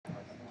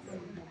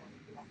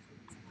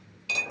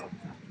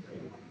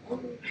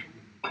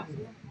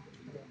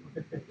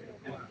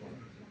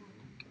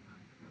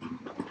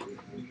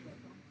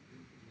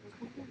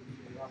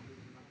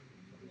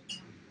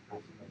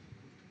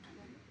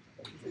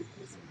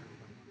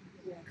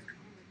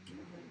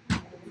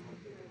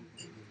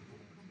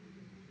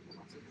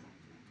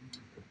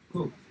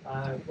Cool.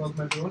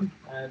 Welcome everyone.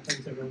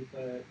 Thanks everyone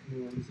for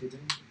coming on this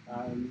evening.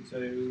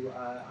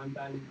 I'm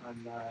Ben.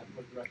 I'm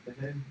the director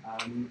here.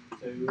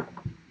 So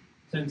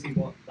essentially,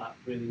 what that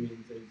really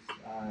means is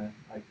I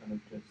kind of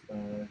just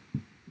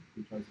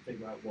we try to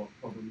figure out what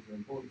problems are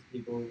important to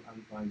people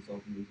and try and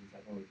solve them using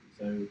technology.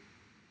 So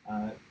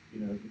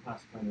the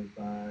past kind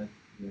of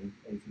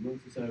 18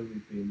 months or so,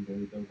 we've been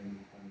really building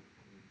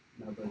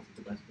now voted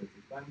the best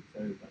British bank. So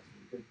that's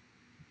really good.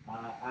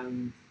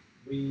 And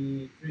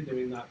through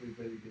doing that, we've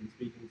really been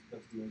speaking to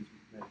customers,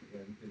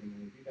 including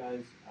many of you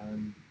guys.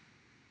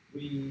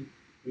 We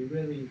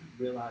really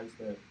realised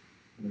that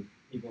kind of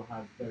people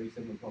have very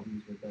similar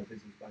problems with their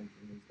business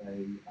banking as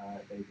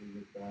they do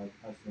with their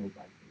personal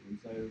banking. And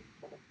so,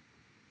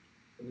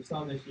 at the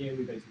start of this year,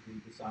 we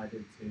basically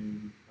decided to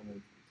kind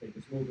of take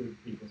a small group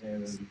of people here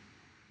and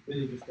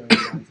really just go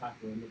and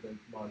tackle another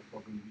large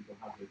problem people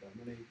have with their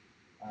money.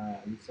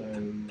 And so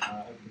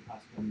over the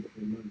past 3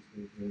 months,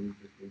 we've really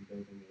just been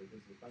building a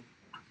business bank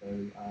account. So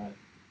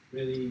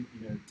really,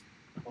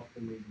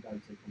 often these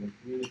events are kind of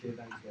community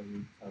events where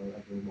we tell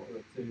everyone what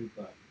we're up to,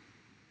 but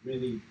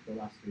really the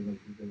last 3 months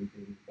we've really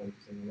been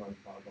focusing a large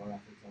part of our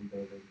efforts on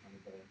building kind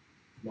of a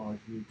large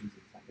new piece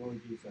of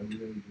technology. So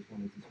we really just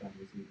wanted to spend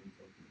this evening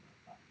talking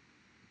about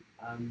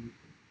that.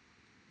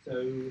 So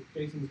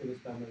Jason's going to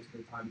spend most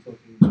of the time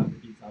talking about the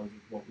details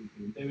of what we've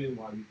been doing,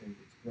 why we think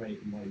it's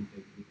great, and why we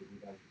think you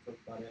guys should talk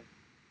about it.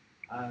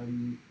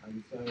 And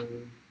so,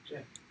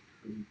 yeah,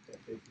 we get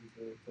Jason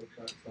to talk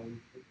about Starling.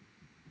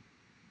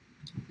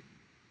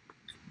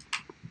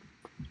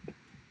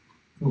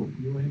 Cool.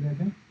 You all hear me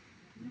okay?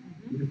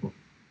 Beautiful.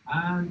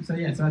 So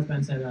as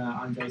Ben said,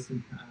 I'm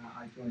Jason.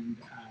 I joined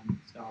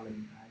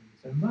Starling in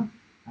December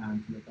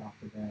to look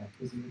after their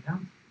business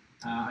account.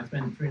 I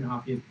spent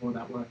 3.5 years before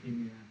that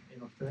working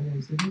in Australia,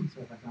 in Sydney,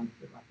 so if I sound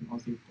a bit like an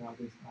Aussie throughout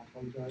this, I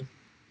apologise.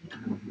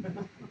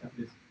 Picked up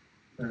this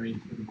very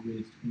sort of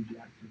weird, stringy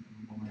accent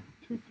on my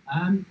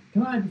way.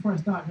 Can I, before I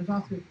start, just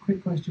ask a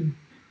quick question?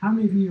 How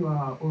many of you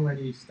are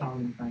already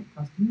Starling Bank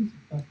customers?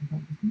 Personal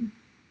bank customers?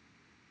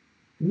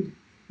 Good,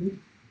 good.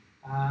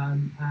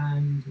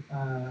 And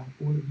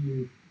all of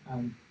you,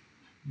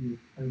 you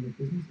own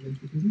a business, a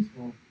limited business,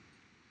 or?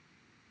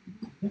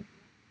 Yep.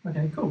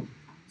 Okay, cool.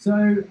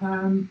 So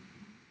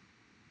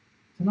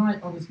tonight,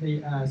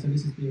 obviously, so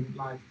this is being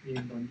live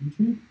streamed on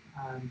YouTube.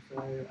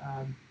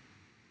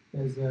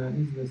 These are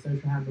the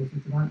social handles for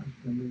tonight. I'm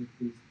just going to move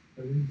these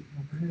balloons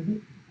up a little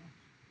bit.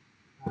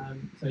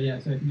 So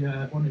if you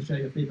want to show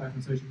your feedback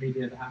on social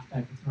media, the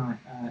hashtag for tonight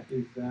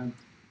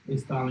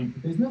is Starling for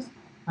Business.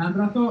 But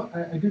I thought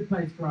a good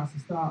place for us to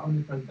start on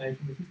this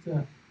presentation was just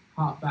to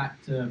hark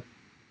back to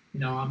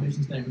our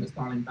mission statement at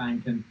Starling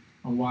Bank and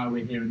why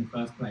we're here in the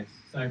first place.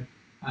 So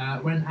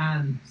when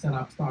Anne set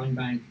up Starling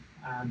Bank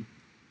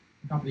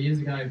a couple of years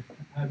ago,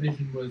 her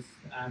vision was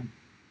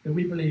that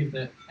we believe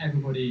that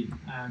everybody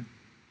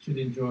should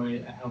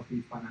enjoy a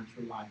healthy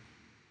financial life.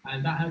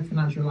 And that healthy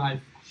financial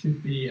life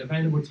should be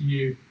available to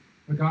you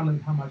regardless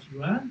of how much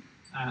you earn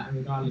and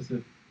regardless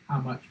of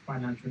how much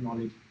financial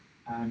knowledge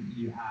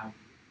you have.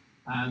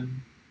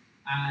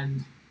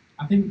 And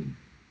I think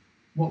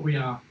what we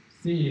are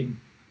seeing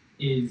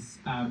is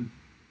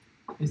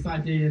this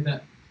idea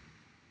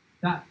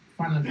that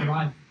financial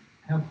life,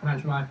 healthy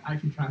financial life,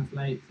 actually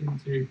translates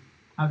into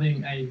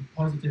having a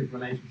positive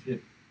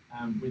relationship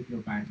with your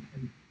bank.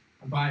 And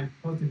by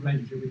positive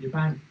relationship with your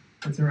bank,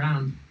 it's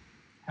around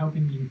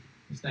helping you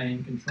to stay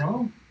in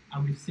control.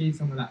 And we've seen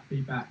some of that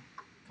feedback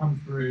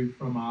come through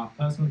from our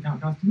personal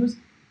account customers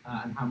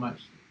and how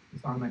much the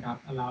Starling Bank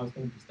app allows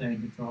them to stay in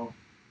control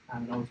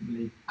and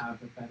ultimately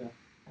have a better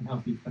and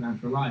healthy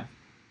financial life.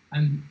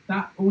 And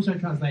that also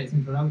translates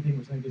into another thing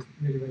which I think is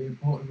really, really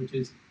important, which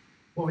is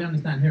what we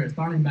understand here at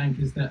Starling Bank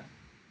is that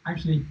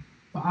actually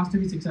for us to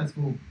be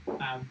successful,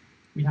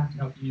 we have to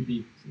help you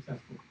be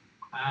successful.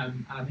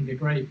 And I think a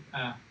great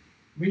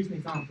recent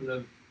example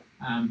of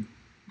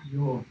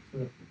your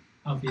sort of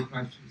healthy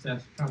financial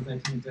success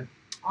translating into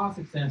our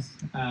success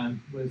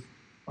was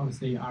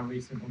obviously our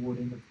recent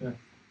awarding of the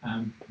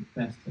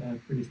best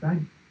British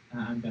bank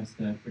and best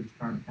British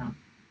current account.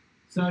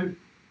 So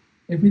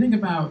if we think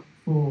about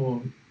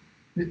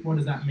what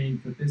does that mean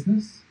for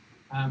business,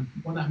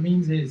 what that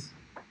means is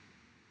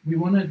we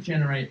want to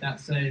generate that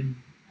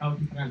same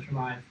healthy financial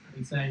life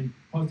and same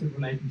positive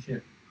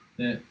relationship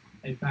that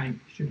a bank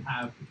should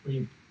have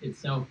between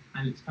itself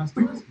and its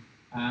customers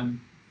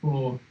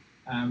for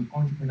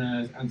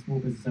entrepreneurs and small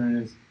business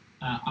owners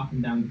up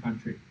and down the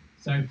country.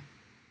 So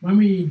when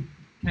we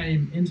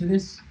came into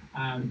this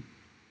and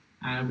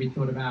we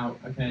thought about,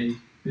 okay,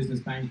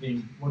 business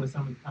banking, what are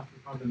some of the customer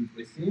problems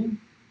we're seeing?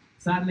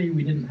 Sadly,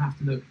 we didn't have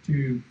to look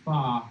too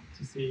far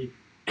to see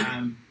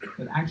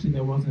that actually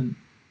there wasn't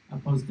a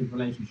positive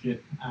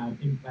relationship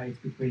in place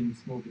between the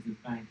small business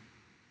bank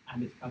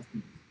and its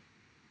customers.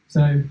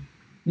 So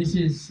this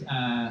is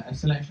a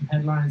selection of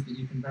headlines that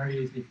you can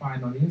very easily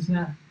find on the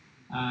internet.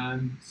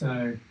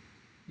 So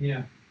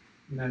here,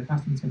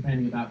 customers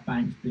complaining about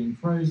banks being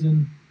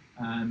frozen,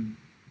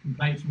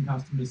 complaints from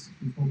customers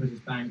from small business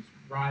banks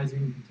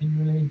rising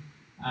continually,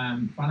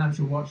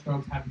 financial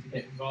watchdogs having to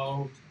get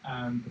involved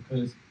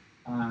because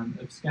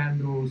of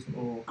scandals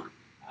or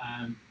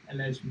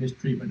alleged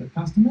mistreatment of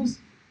customers.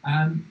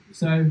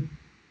 So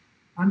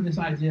under this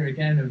idea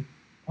again of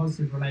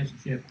positive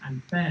relationship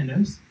and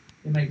fairness,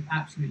 it makes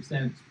absolute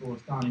sense for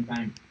Starling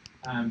Bank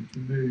to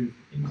move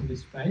into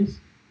this space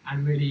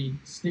and really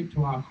stick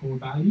to our core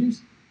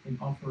values in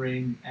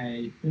offering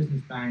a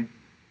business bank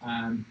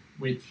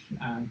which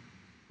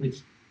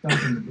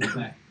doesn't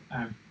reflect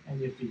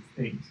any of these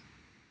things.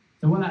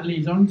 So what that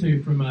leads on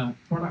to from a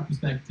product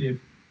perspective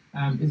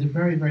is a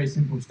very, very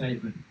simple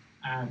statement.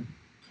 And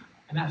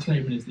that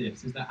statement is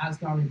this, is that at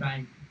Starling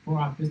Bank, for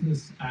our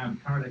business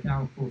current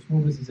account for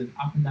small businesses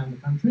up and down the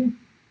country,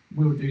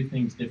 we'll do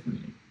things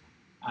differently.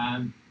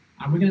 And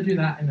we're going to do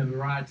that in a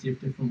variety of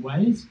different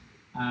ways.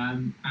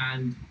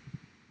 And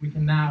we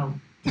can now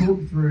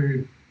talk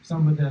through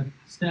some of the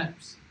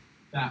steps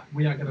that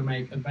we are going to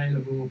make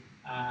available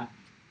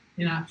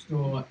in App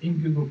Store, in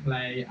Google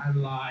Play,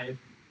 and live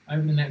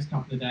over the next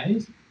couple of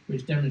days,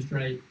 which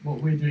demonstrate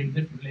what we're doing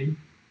differently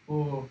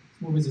for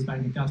small business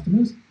banking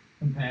customers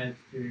compared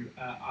to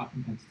our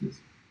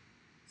competitors.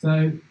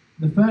 So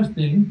the first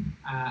thing,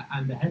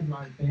 and the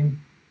headline thing,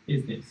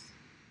 is this,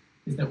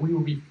 is that we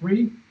will be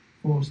free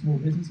for small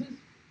businesses.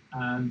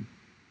 And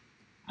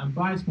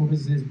by small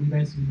businesses, we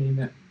basically mean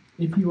that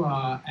if you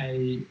are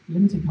a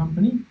limited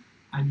company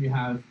and you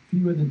have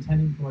fewer than 10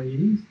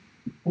 employees,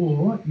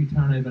 or you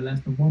turn over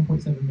less than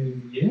 1.7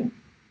 million a year,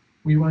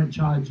 we won't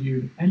charge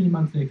you any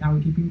monthly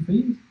account keeping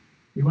fees,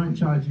 we won't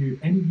charge you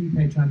any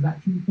UK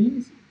transaction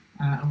fees,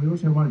 and we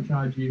also won't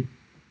charge you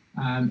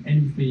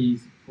any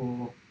fees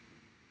for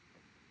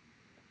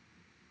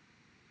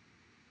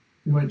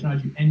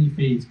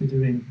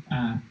doing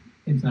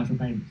international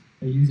payments.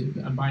 So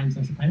and by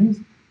international payments,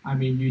 I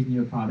mean using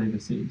your card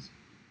overseas.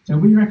 So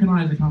we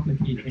recognise a couple of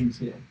key things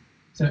here.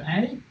 So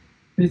A,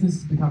 business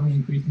is becoming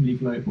increasingly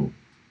global.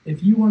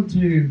 If you want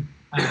to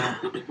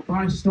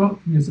buy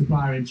stock from your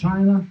supplier in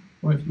China,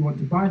 or if you want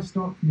to buy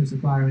stock from your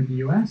supplier in the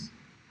US,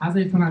 as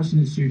a financial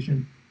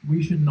institution,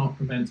 we should not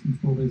prevent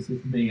small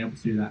businesses from being able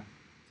to do that.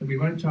 So we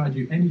won't charge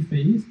you any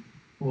fees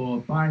for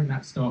buying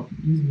that stock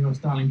using your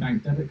Starling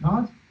Bank debit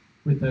card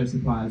with those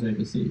suppliers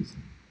overseas.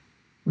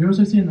 We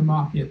also see in the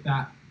market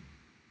that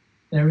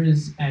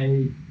there's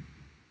a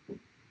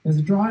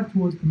drive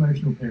towards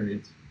promotional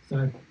periods.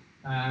 So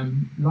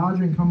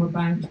larger incumbent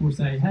banks will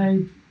say,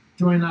 hey,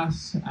 join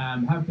us,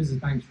 have business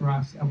banks for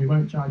us, and we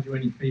won't charge you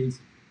any fees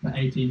for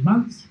 18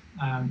 months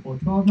or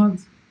 12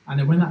 months. And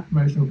then when that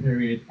promotional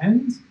period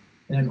ends,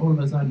 then all of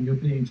a sudden you're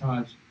being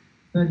charged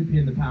 30p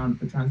in the pound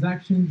for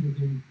transactions, you're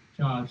being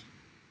charged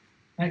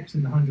X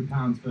in the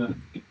 £100 for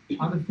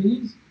other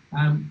fees.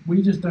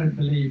 We just don't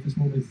believe for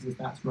small businesses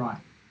that's right.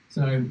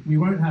 So we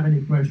won't have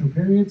any promotional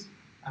periods.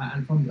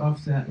 And from the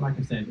offset, like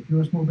I said, if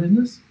you're a small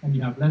business and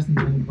you have less than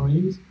 10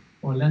 employees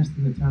or less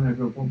than the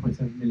turnover of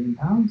 £1.7 million,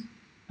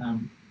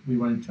 we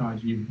won't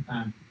charge you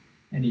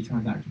any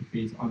transaction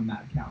fees on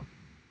that account.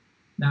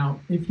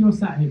 Now, if you're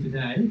sat here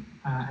today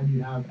and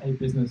you have a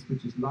business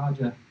which is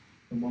larger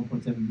than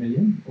 1.7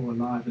 million or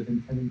larger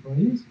than 10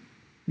 employees,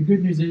 the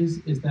good news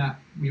is that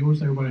we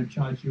also won't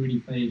charge you any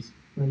fees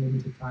for a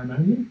limited time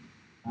only,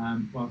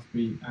 whilst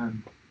we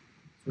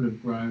sort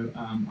of grow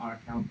our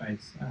account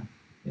base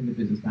in the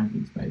business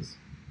banking space.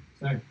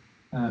 So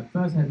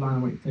first headline I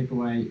want you to take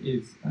away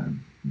is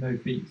no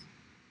fees.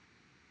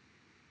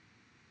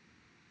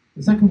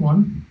 The second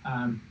one,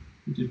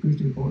 which is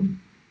crucially important,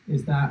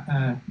 is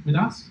that with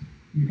us,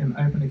 you can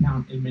open an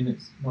account in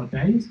minutes, not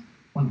days,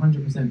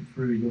 100%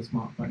 through your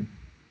smartphone.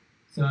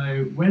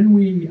 So when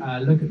we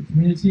look at the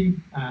community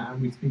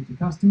and we speak to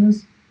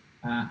customers,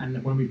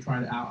 and when we've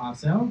tried it out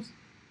ourselves,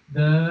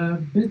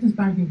 the business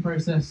banking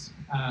process,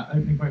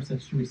 opening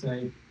process, should we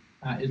say,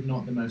 is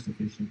not the most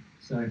efficient.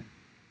 So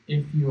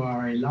if you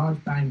are a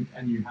large bank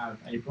and you have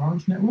a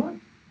branch network,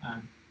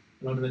 a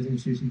lot of those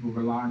institutions will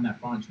rely on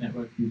that branch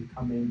network for you to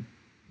come in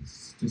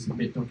to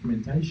submit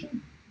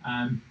documentation.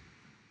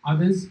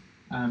 Others,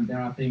 there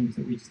are things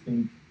that we just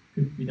think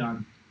could be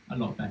done a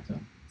lot better.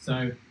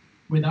 So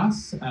with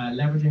us,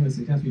 leveraging the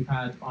success we've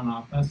had on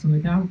our personal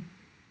account,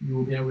 you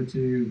will be able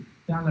to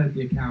download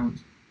the account,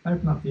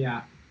 open up the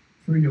app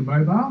through your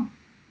mobile,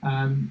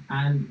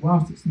 and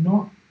whilst it's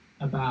not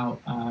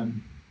about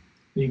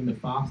being the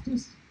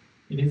fastest,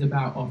 it is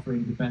about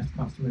offering the best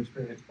customer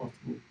experience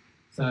possible.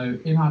 So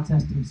in our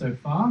testing so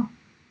far,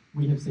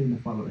 we have seen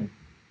the following.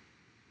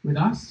 With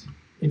us,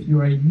 if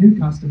you're a new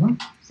customer,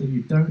 so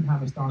you don't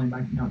have a Starling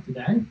Bank account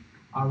today,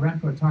 our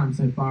record time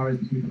so far is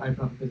that you can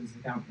open up a business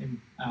account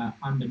in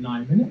under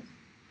 9 minutes.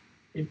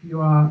 If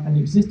you are an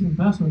existing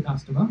personal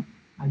customer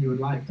and you would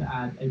like to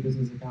add a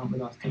business account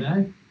with us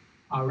today,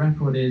 our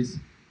record is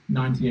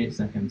 98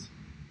 seconds.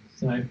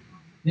 So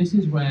this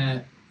is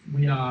where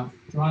we are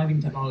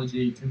driving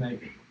technology to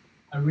make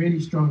a really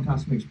strong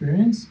customer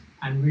experience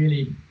and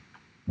really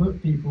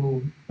put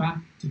people back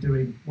to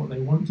doing what they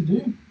want to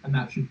do, and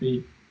that should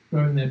be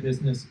growing their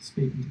business,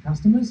 speaking to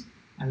customers,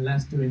 and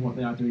less doing what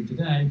they are doing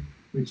today,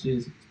 which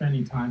is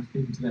spending time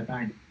speaking to their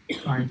bank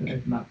trying to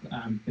open up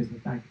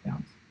business bank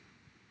accounts.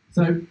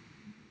 So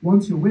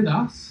once you're with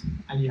us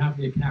and you have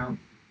the account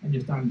and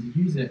you're starting to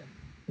use it,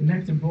 the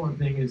next important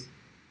thing is,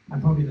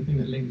 and probably the thing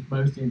that links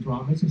mostly into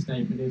our mission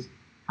statement, is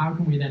how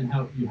can we then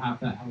help you have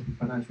that healthy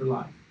financial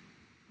life?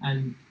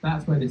 And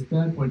that's where this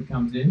third point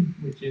comes in,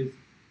 which is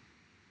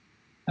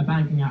a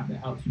banking app that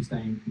helps you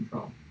stay in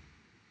control.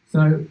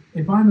 So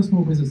if I'm a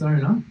small business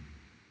owner,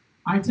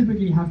 I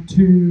typically have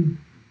two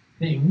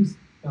things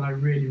that I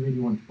really, really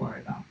want to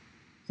worry about.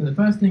 So the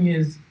first thing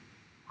is,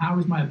 how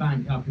is my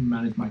bank helping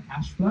manage my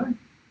cash flow?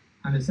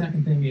 And the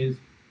second thing is,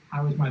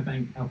 how is my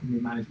bank helping me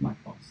manage my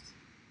costs?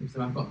 If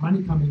I've got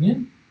money coming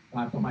in, but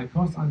I've got my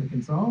costs under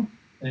control,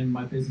 then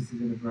my business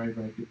is in a very,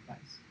 very good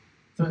place.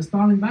 So at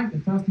Starling Bank, the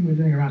first thing we're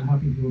doing around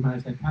helping people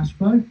manage their cash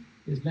flow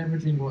is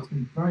leveraging what's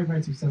been very,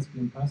 very successful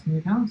in personal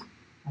accounts,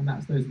 and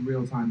that's those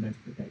real-time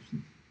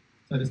notifications.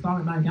 So the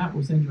Starling Bank app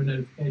will send you a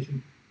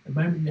notification the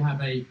moment you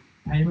have a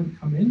payment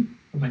come in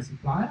from a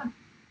supplier,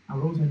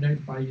 and will also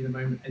notify you the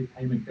moment a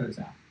payment goes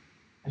out.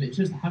 And it's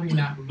just having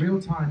that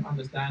real-time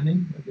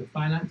understanding of your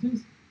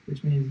finances,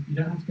 which means you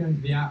don't have to go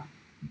into the app,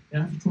 you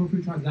don't have to trawl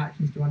through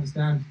transactions to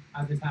understand,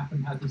 has this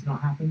happened, has this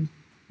not happened.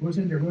 We'll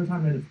send you a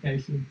real-time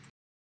notification,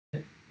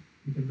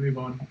 you can move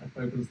on and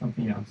focus on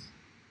something else.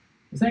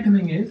 The second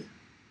thing is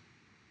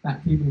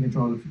that keeping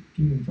control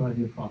of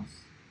your costs.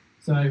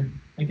 So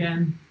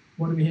again,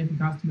 what do we hear from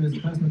customers?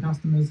 Personal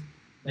customers,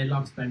 they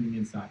love spending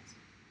insights.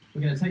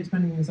 We're going to take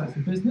spending insights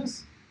from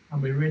business,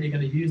 and we're really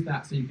going to use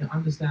that so you can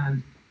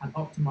understand and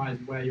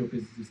optimize where your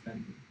business is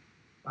spending.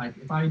 Like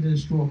if I did a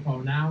straw poll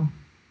now,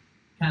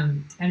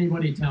 can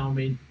anybody tell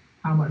me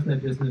how much their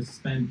business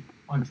spent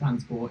on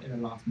transport in the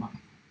last month?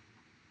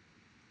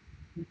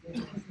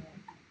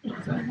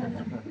 So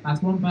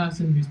that's one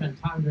person who spent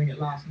time doing it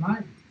last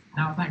night.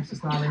 Now, thanks to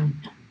Starling,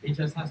 he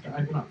just has to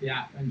open up the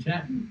app and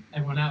check.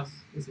 Everyone else,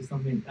 this is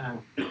something that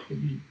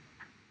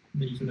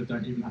you sort of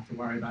don't even have to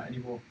worry about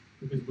anymore,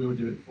 because we'll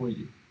do it for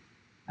you.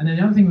 And then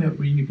the other thing that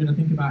we're going to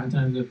think about in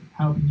terms of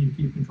helping you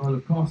keep control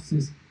of costs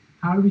is,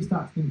 how do we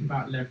start to think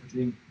about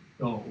leveraging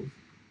goals?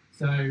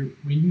 So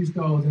we use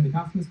goals in the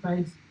customer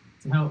space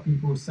to help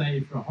people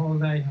save for a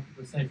holiday, help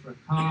people save for a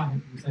car,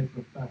 help people save for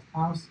a first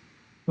house.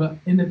 But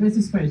in the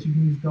business space, you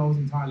can use goals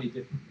entirely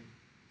differently.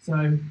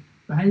 So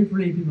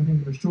behaviorally, people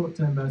think of a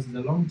short-term versus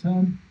a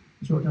long-term.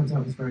 The short-term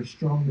self is very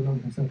strong, the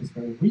long-term self is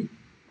very weak.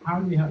 How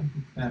do we help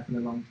you prepare for the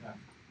long-term?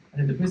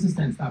 And in the business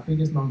sense, that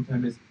biggest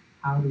long-term is,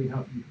 how do we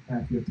help you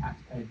prepare for your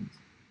tax payments?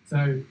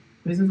 So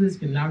businesses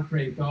can now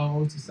create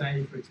goals to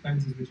save for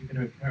expenses which are going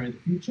to occur in the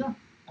future,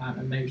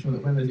 and make sure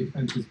that when those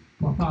expenses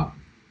pop up,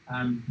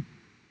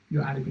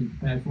 you're adequately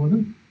prepared for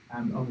them,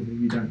 and obviously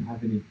you don't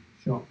have any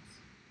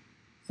shocks.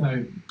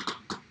 So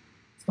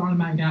Starling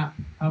Bank app,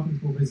 helping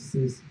small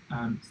businesses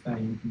stay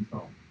in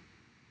control.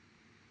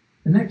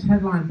 The next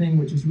headline thing,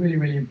 which is really,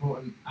 really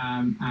important,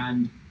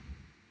 and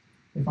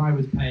if I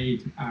was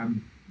paid a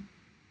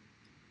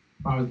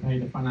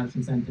financial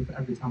incentive for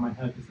every time I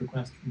heard this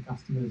request from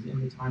customers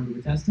in the time we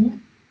were testing it,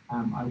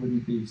 I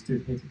wouldn't be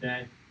stood here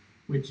today,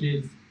 which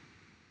is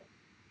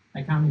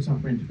accounting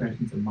software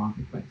integrations and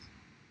marketplace.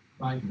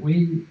 Like,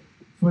 we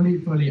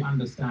fully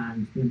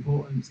understand the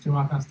importance to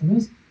our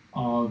customers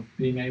of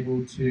being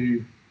able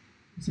to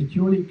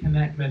securely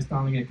connect their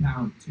Starling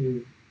account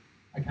to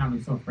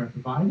accounting software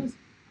providers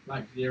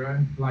like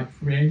Xero, like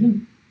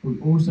FreeAgent. We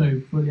also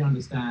fully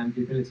understand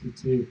the ability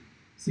to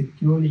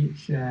securely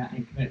share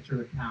and connect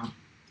your account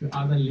to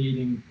other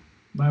leading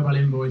mobile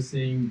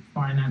invoicing,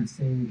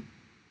 financing,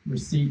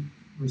 receipt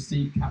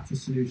capture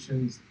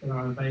solutions that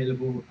are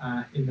available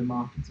in the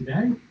market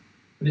today.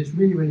 But it's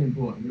really, really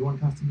important. We want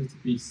customers to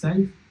be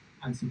safe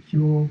and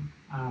secure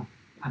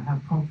and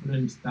have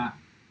confidence that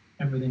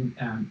everything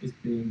is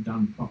being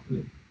done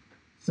properly.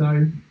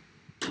 So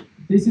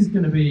this is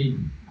going to be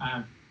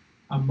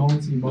a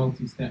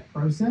multi-step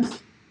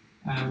process.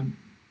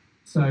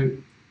 So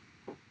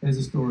there's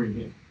a story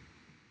here.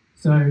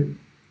 So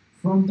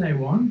from day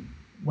one,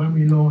 when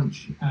we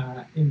launch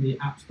in the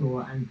App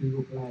Store and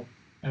Google Play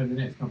over the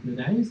next couple of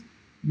days,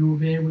 you will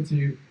be able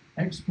to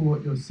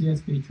export your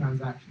CSV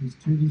transactions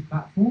to these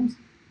platforms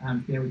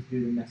and be able to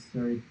do the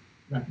necessary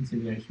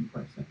reconciliation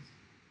process.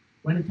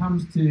 When it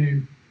comes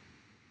to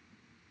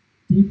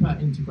deeper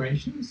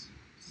integrations,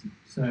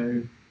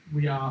 so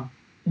we are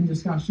in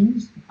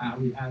discussions.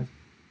 We had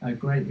a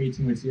great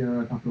meeting with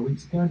Xero a couple of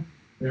weeks ago.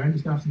 We're in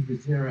discussions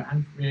with Xero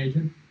and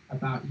FreeAgent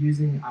about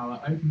using our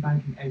open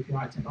banking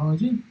API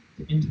technology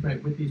to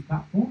integrate with these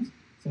platforms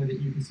so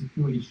that you can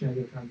securely share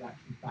your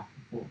transactions back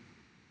and forth.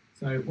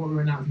 So what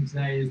we're announcing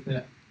today is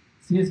that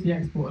CSV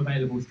export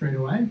available straight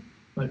away,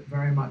 but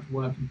very much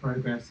work in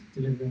progress,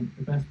 delivering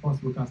the best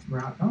possible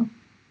customer outcome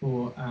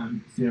for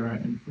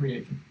Xero and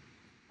FreeAgent.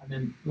 And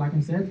then, like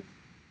I said,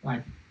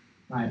 I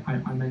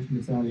mentioned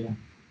this earlier,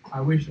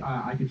 I wish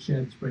I could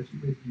share the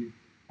spreadsheet with you,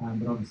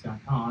 but obviously I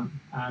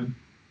can't.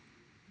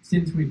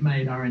 Since we've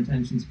made our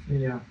intentions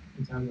clear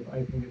in terms of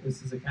opening a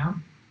business account,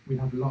 we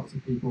have lots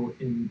of people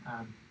in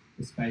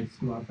the space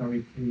who are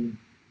very keen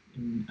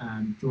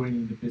in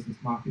joining the business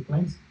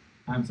marketplace.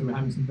 So we're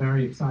having some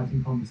very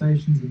exciting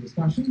conversations and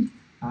discussions,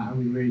 and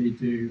we really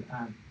do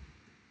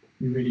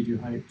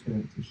hope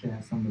to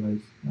share some of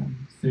those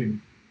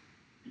soon.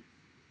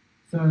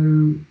 So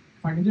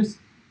if I can just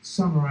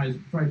summarize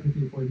very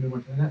quickly before we move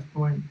on to the next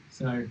point.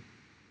 So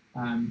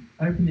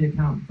open the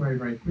account very,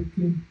 very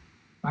quickly.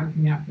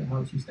 Banking app that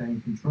helps you stay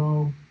in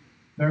control.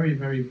 Very,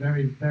 very,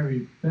 very,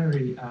 very,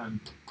 very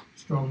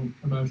strong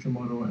commercial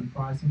model and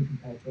pricing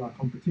compared to our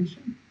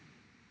competition.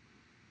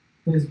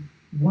 There's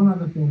one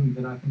other thing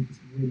that I think is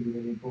really,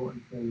 really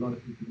important for a lot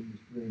of people in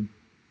this room,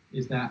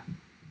 is that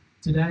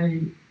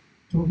today,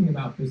 talking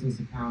about business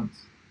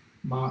accounts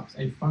marks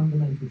a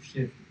fundamental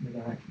shift in the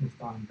direction of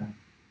Starling Bank.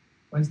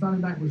 When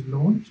Starling Bank was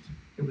launched,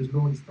 it was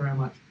launched very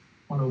much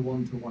on a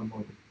one-to-one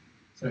model.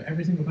 So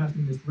every single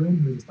person in this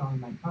room who is a Starling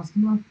Bank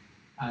customer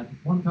had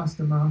one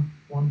customer,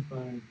 one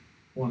phone,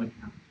 one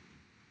account.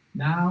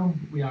 Now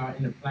we are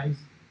in a place,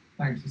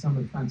 thanks to some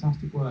of the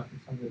fantastic work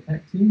of some of the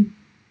tech team,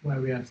 where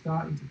we are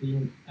starting to be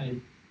in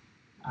a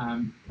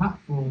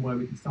platform where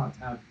we can start to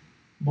have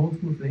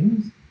multiple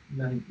things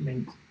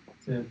linked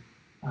to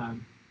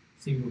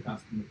single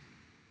customers.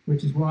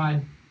 Which is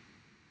why,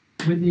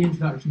 with the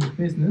introduction of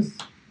business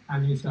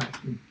and the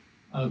introduction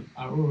of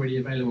our already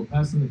available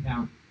personal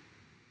account,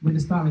 with the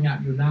Starling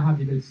app, you'll now have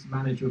the ability to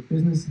manage your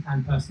business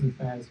and personal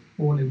affairs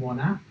all in one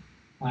app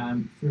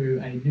through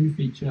a new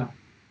feature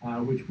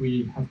which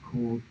we have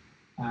called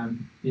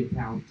the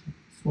account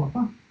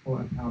swapper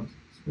or account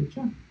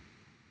switcher.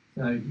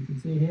 So you can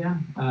see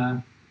here,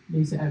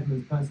 Lisa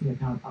Edmonds' personal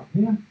account up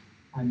here,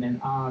 and then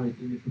R is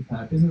the initial for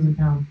her business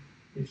account.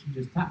 If she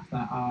just taps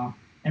that R,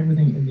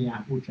 everything in the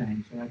app will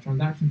change. So her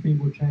transaction fee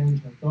will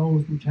change, her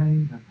goals will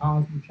change, her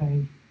cards will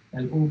change.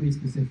 They'll all be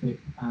specific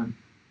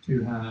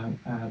to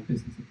her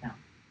business account.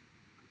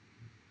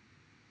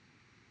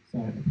 So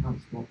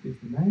account swap is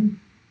the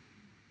name.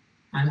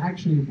 And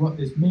actually what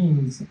this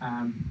means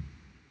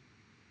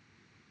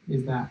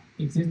is that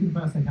existing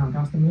personal account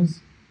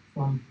customers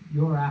from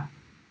your app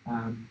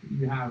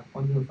you have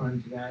on your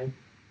phone today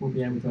will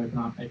be able to open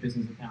up a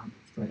business account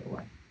straight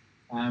away.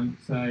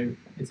 So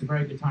it's a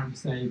very good time to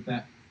say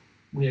that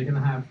we are going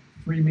to have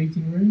 3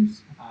 meeting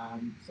rooms.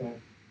 So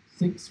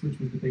 6, which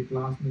was the big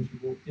glass one as you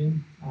walked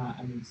in,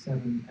 and then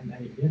 7 and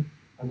 8 here.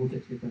 I will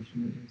get to your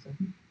question in a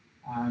second.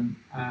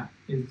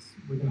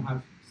 We're going to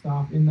have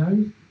staff in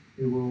those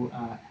who will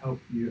help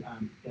you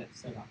get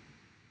set up.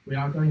 We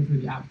are going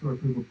through the App Store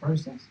approval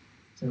process,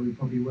 so we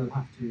probably will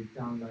have to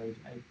download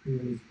a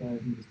pre-release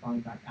version of the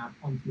Starling Bank app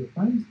onto your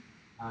phones,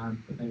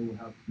 but they will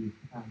help you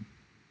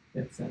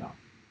get set up.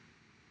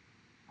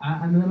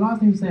 And then the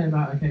last thing to say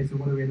about, okay, so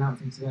what are we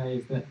announcing today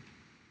is that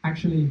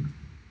actually,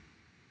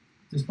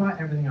 despite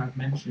everything I've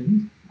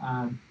mentioned,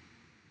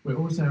 we're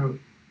also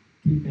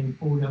keeping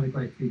all the other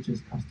great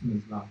features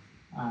customers love.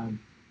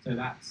 So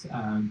that's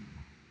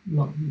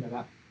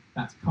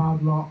that's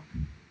card lock,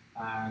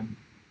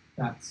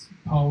 that's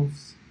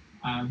Pulse,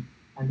 and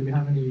do we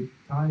have any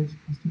Tide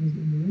customers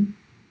in the room?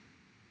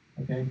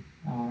 Okay,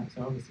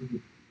 so obviously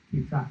we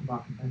keep track of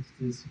our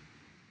competitors.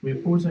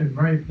 We're also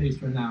very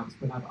pleased to announce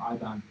we'll have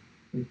IBAN,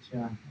 which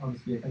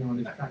obviously if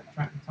anyone has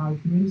tracked the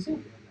Tide community,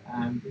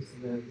 this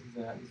is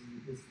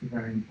a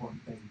very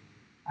important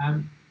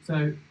thing.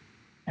 So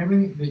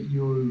everything that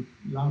you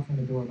love and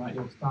adore about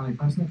your Starling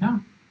personal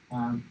account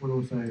will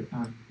also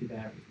be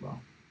there as well.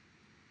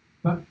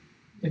 But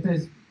if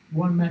there's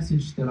one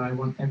message that I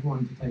want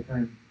everyone to take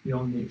home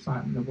beyond the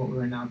excitement of what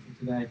we're announcing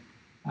today,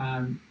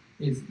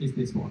 is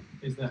this one: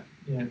 is that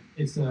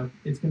it's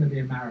going to be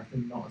a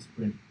marathon, not a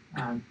sprint.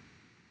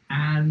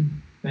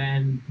 And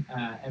Ben,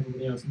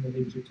 everybody else in the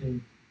leadership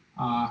team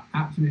are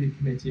absolutely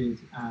committed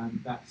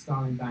that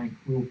Starling Bank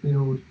will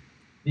build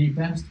the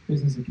best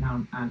business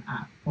account and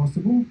app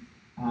possible.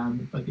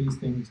 But these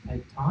things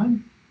take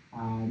time,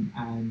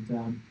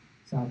 and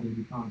sadly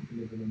we can't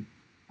deliver them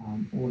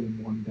all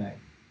in one day.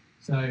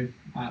 So,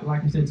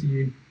 like I said to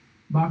you,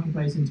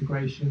 marketplace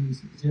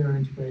integrations, zero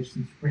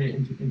integrations, free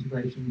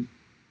integrations,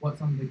 what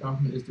some of the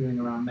government is doing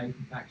around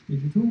making tax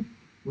digital.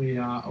 We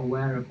are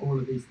aware of all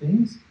of these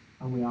things,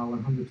 and we are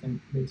 100%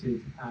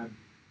 committed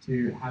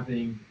to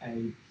having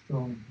a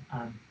strong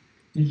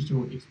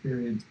digital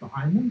experience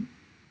behind them.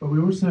 But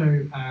we're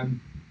also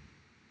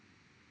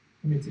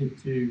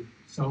committed to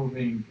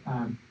solving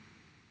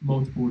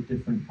multiple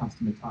different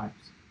customer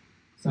types.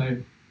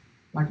 So,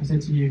 like I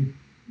said to you,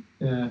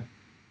 the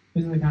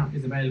business account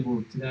is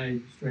available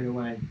today straight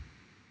away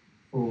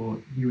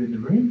for you in the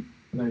room.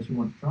 For those who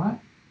want to try it,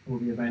 it will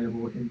be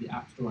available in the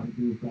App Store and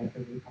Google Play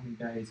over the coming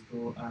days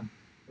for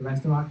the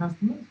rest of our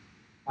customers.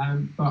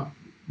 But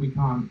we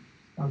can't,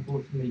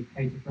 unfortunately,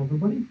 cater for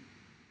everybody.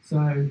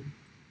 So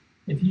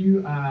if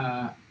you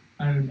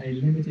own a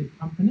limited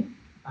company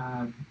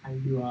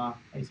and you are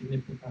a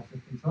significant person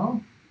of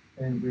control,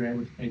 then we're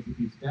able to cater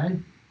for you today.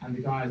 And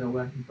the guys are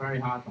working very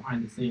hard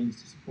behind the scenes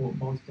to support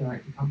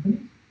multi-director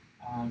companies,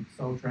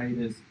 sole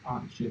traders,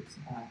 partnerships,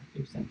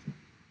 etc. So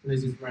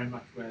this is very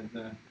much where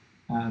the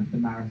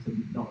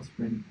marathon, not a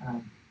sprint,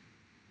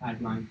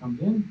 tagline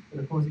comes in. But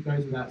of course, it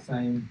goes without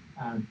saying,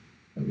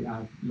 but we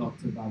have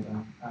lots of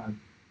other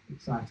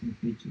exciting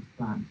features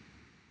planned.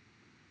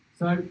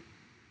 So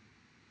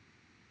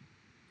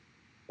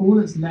all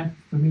that's left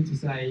for me to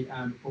say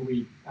before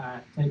we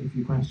take a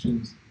few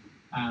questions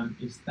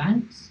is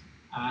thanks,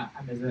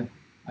 and there's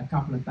a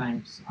couple of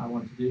thanks I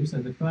want to do. So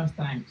the first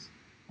thanks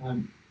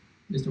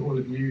is to all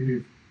of you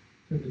who've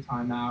took the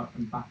time out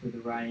and battled the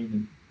rain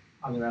and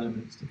other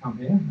elements to come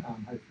here.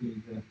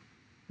 Hopefully the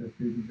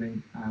food and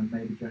drink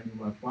made the journey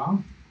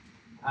worthwhile.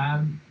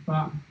 And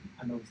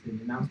obviously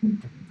the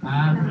announcement.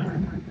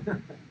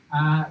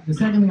 The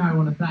second thing I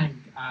want to thank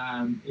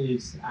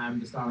is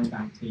the Starling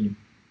Bank team.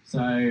 So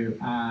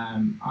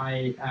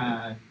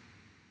I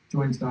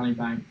joined Starling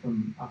Bank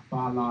from a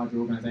far larger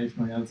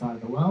organisation on the other side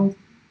of the world,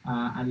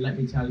 and let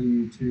me tell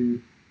you,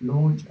 to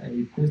launch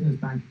a business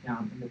bank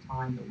account in the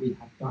time that we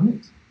have done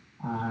it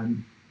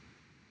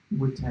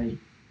would take,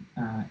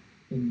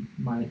 in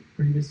my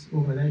previous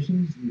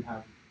organisations, you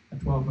have a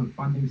 12-month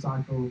funding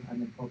cycle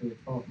and then probably a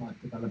 12-month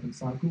development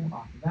cycle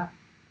after that.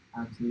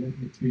 So you're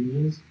looking at 2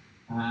 years.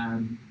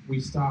 We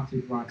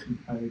started writing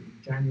code in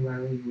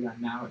January. We are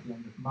now at the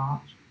end of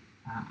March,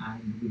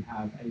 and we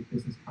have a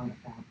business current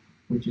account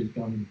which is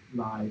going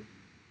live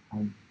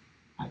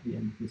at the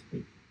end of this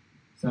week.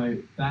 So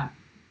that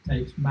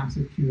takes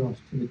massive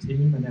kudos to the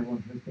team and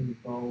everyone who has been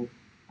involved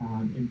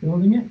in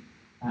building it.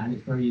 And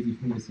it's very easy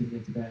for me to sit here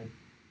today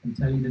and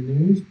tell you the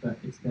news, but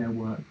it's their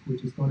work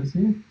which has got us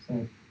here.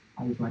 So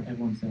I would like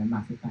everyone to say a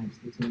massive thanks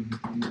to the team who's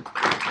done it.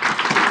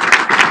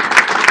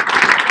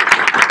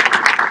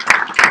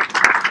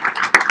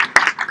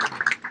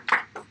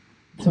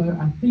 So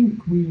I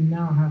think we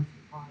now have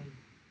time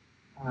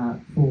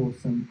for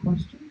some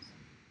questions.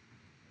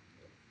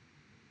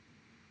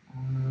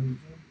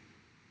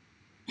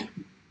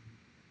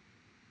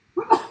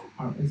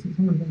 Is it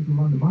someone going to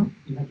run the mic?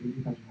 You've actually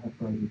heard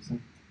Brady, so.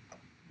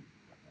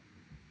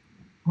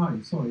 Hi,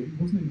 sorry,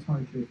 it wasn't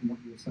entirely clear from what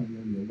you were saying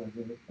earlier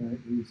whether there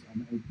is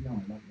an API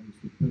like those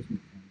for personal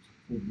accounts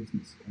for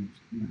business accounts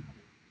now.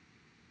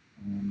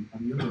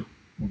 And the other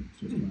point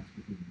just to ask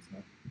before we get to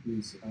that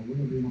is, will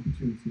there be an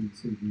opportunity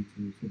this evening to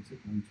sort of sit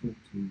down and talk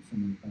to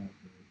someone about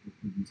the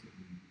things that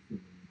we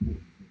feel are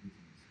important for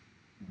business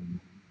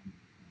and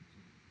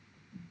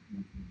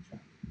one-to-one chat?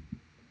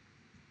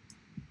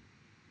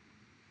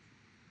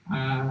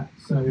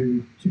 So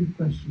two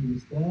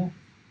questions there.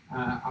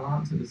 I'll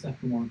answer the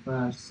second one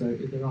first. So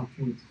is there an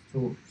opportunity to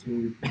talk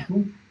to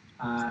people?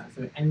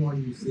 So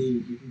anyone you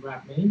see, you can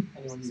grab me.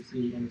 Anyone you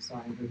see in the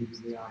signing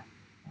hoodies, we are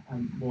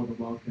more than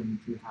welcome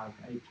to have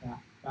a chat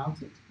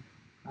about it.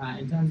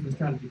 In terms of the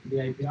strategy for the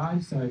API,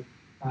 so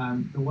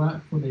the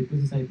work for the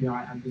business API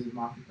and business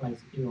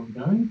marketplace is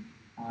ongoing.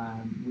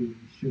 We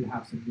should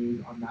have some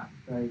news on that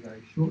very,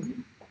 very shortly.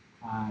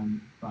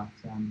 But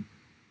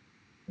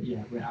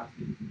yeah, we're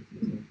absolutely committed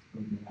to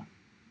building it out.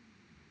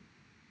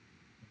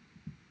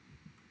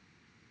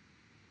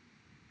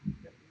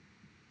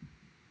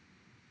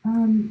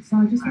 So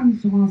I just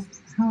wanted to ask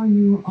how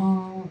you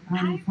are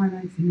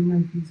financing and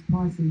no-fees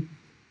pricing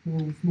for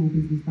small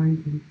business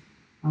banking.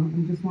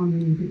 I'm just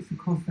wondering if it's a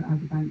cost that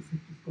other banks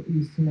have just got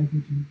used to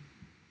leveraging.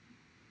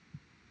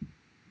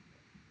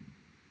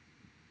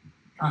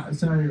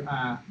 So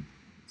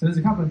there's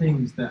a couple of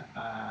things that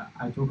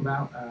I talk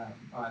about.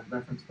 I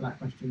reference for that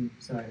question.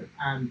 So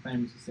Anne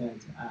famously said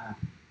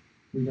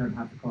we don't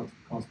have the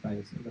cost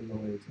base of a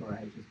Lloyds or a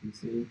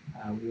HSBC.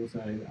 We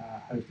also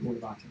host all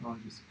of our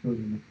technology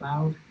securely in the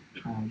cloud,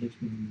 which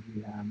means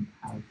we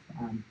have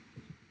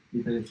the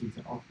ability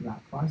to offer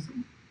that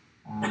pricing.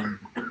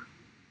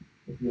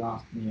 If you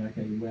ask me,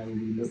 okay, where will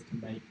we look to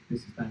make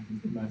business banking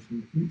commercial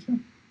in the future?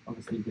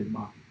 Obviously with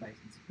marketplace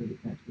and securely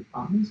connected with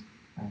partners,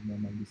 and there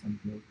may be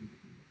something else we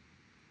could do.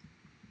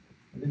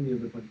 I think the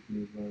other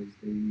question as well is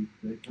the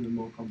kind of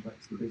more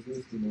complex the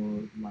business, the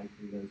more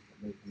likely the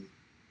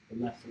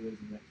lesser is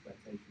an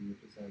expectation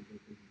that the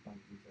business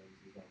banking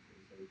services offer.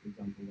 So, for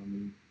example, when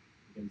we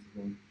begin to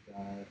launch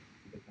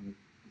the kind of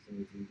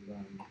facilities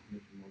around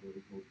commission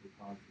models, multiple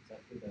cards, etc.,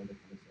 they're the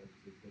kind of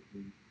services that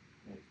we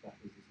expect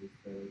businesses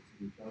to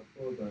be charged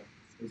for. But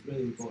it's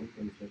really important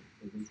for us that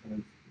we kind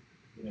of,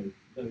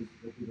 those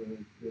the people who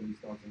are really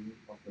starting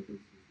off their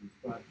businesses from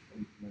scratch,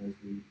 entrepreneurs,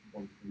 we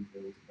want them to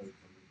be able to focus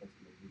on the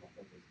customers and not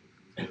their business.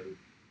 And so,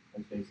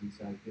 as Jason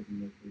said,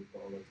 given that we've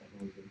got all our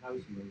technology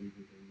in-house and we're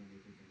leveraging many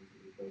of the things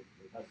that we've built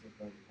for the personal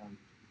current account,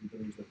 we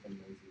believe that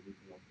fundamentally we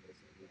can offer this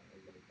at a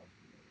low cost.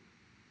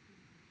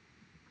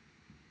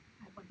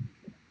 I want to be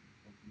clear.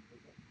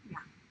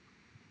 Yeah.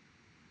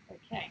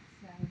 Okay,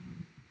 so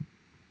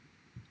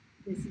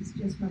this is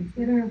just from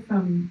Twitter,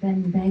 from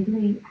Ben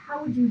Bagley.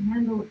 How would you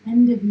handle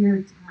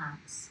end-of-year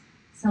tax,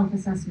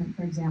 self-assessment,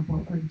 for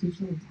example, or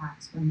digital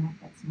tax when that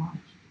gets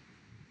launched?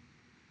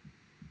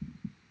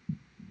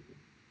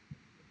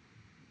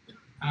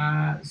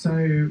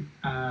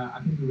 I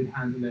think we would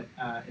handle it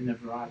in a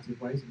variety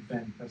of ways. And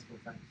Ben, first of all,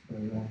 thanks for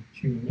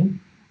tuning in.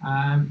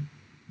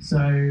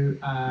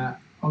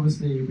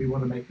 Obviously, we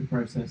want to make the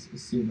process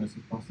as seamless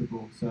as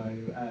possible. So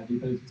the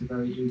ability to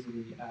very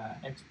easily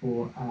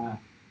export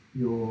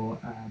your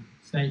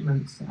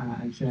statements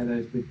and share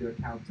those with your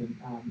accountant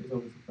is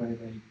obviously very,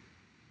 very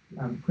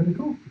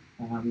critical.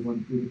 We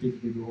want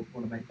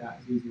to make that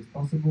as easy as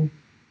possible.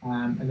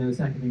 And then the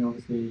second thing,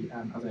 obviously,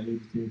 as I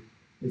alluded to,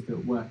 is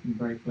that working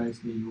very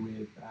closely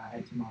with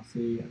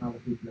HMRC and other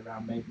people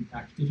around making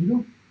tax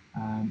digital,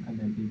 and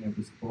then being able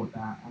to support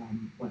that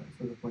when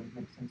it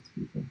makes sense to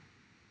do so.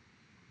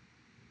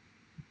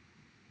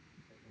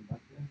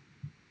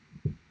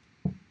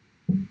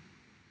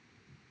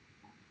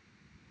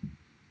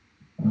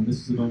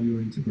 This is about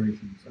your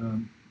integrations. I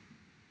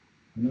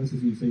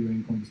noticed you say you're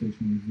in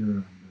conversation with Xero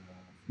and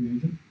Free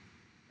Agent,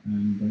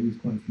 and I use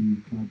quite a few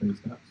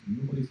cloud-based apps, and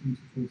nobody seems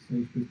to talk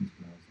Sage Business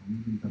Cloud. So I'm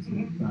wondering if that's a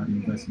bad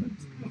investment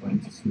if I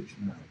need to switch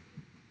now,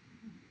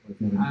 or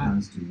if you have any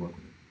plans to work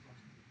with it.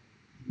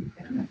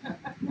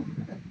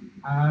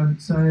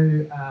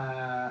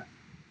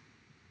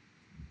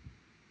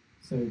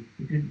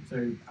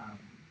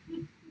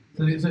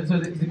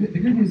 The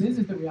good news is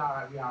that we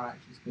are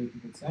actually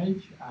speaking with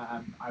Sage.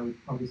 I would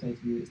probably say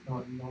to you it's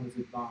not as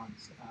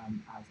advanced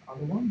as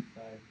other ones.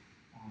 So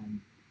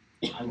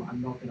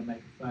I'm not going to make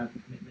a firm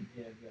commitment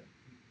here that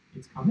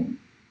it's coming.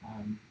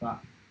 But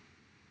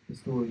the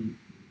story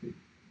that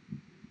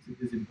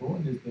is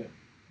important is that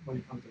when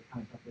it comes to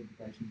account software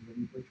integrations,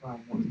 we're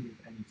trying not to leave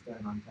any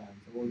stone unturned.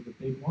 So all of the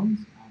big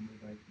ones,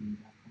 we're very keen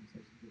to have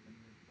conversations with them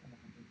with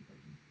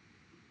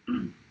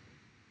integrations.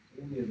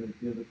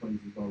 The other point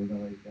as well with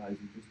our APIs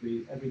is just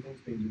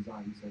everything's been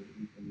designed so that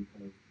we can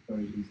kind of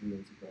very easily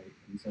integrate.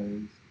 And so,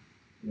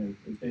 as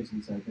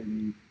Jason said,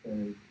 maybe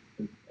the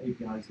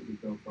APIs that we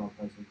built for our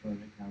personal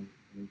current account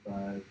kind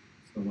of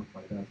still not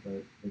quite there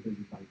for the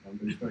business bank account,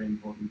 but it's very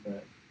important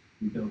that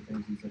we build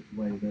things in such a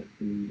way that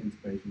the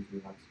integrations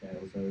will have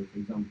scale. So, for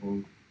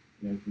example,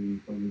 when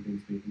we've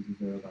been speaking to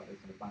Xero about this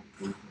kind of bank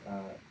kind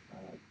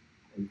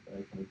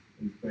of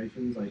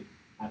integrations, like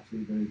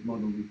actually the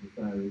model we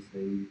prefer is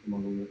the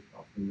model that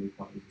often the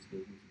partners are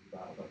speaking to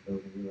us about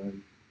building their own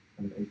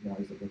kind of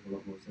APIs that look a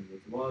lot more similar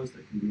to ours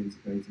that can be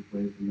integrated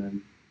with, and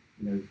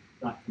then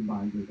that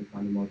combined with the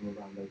kind of model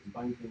around open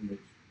banking,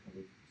 which kind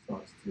of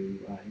starts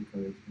to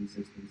encourage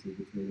consistency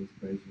between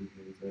integrations,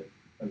 means that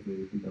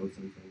hopefully we can build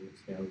something that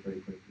scales very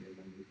quickly, and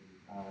then we can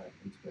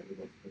integrate with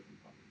lots of different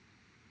partners.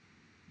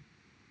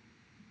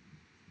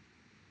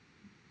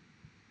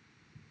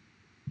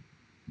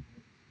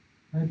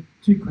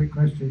 Two quick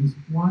questions.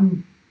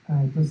 One,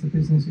 does the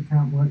business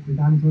account work with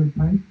Android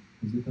Pay,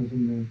 as it does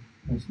on the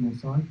personal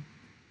side?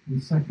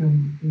 And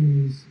second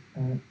is,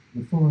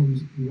 the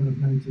forums, you will have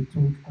noted,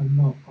 talk a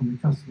lot on the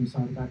customer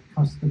side about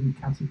custom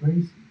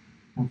categories,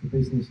 and for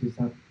businesses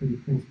that's pretty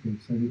critical.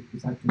 So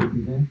is that going to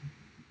be there?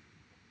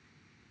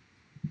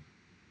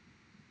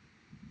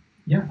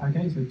 Yeah,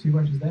 okay, so two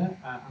questions there,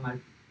 and I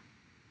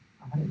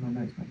had it in my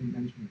notes, but I didn't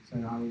mention it, so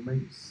I will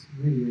make it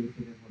really, really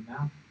clear to everyone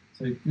now.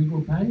 So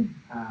Google Pay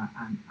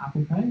and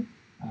Apple Pay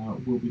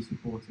will be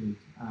supported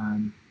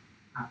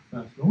at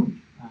first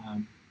launch.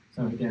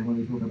 So again, when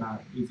we talk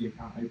about easy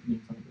account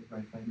opening, something we're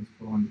very famous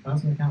for on the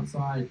personal account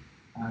side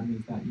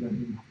is that you don't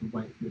even have to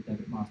wait for your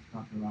debit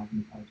MasterCard to arrive in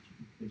the purchase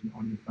provision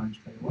on your phone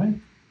straight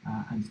away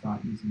and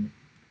start using it.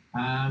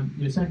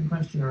 Your second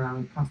question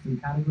around custom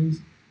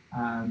categories.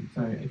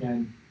 So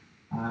again,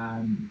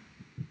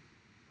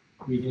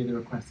 we hear the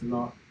request a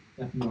lot,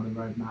 definitely on the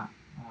roadmap.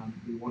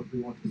 We want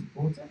to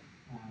support it.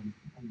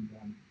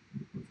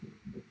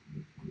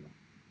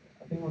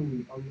 I think on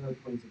the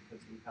point of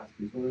custom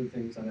categories, one of the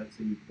things I'd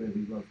actually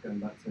really love, going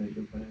back to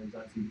your point, is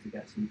actually to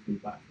get some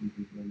feedback from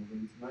people in the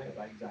room tonight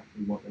about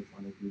exactly what they're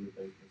trying to do with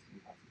those custom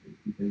categories,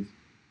 because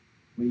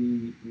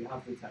we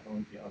have the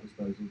technology at our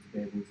disposal to be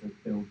able to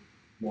build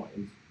what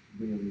is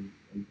really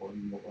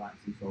important, what will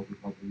actually solve the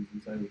problems.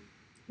 And so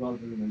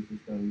rather than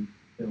just go and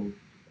build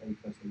a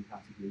custom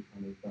category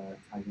kind of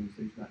tagging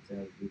solution,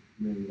 actually I would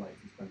really like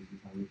to spend some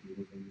time with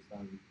people to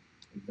understand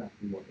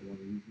exactly what they want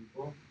to use them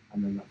for,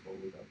 and then that's what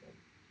we'll go for.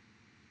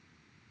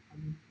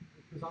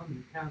 Because I'm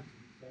an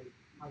accountant, so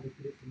I look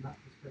at it from that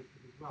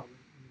perspective as well.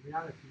 And the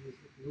reality is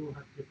that we all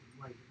have different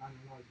ways of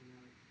analysing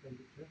our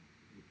expenditure,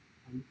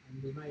 and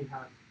we may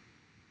have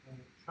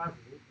travel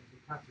as a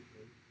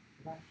category,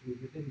 but actually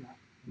within that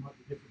there might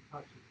be different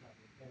types of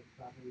travel: air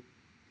travel,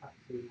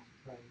 taxis,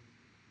 trains,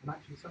 and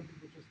actually some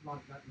people just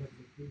like that level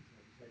of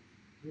detail. So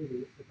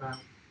really, it's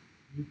about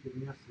you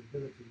giving us the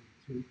ability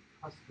to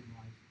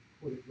customise,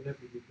 call it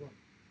whatever we want.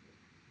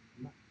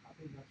 And that, I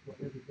think that's what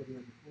everybody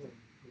on the forum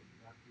talks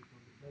about on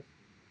the first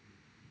thing.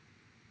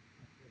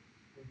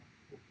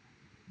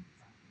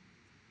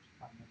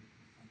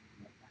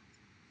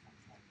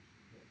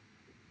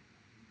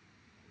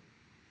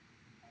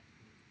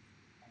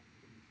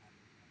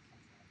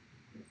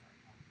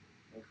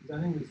 Because I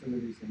think with some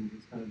of these things,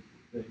 it's kind of,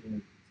 to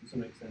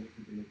some extent, it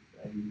could be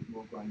a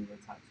more granular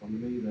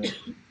taxonomy that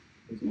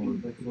is more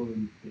applicable,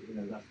 and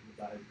that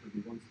could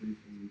be one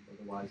solution.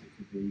 Otherwise, it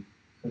could be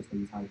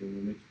custom tagging,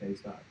 in which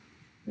case that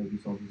maybe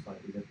solves a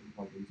slightly different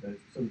problem. So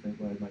it's something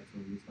where I'd like to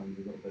understand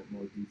a little bit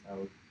more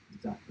detail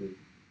exactly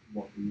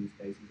what the use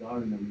cases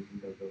are, and then we can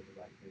go build the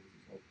right things to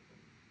solve the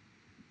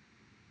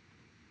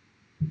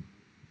problem.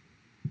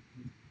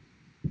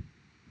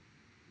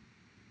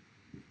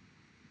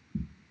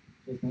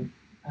 Cheers, mate.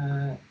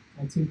 I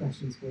had two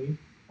questions for you.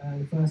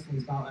 The first one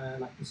is about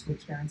like the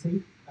switch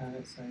guarantee.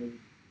 So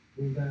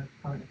will the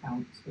current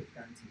account switch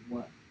guarantee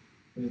work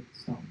with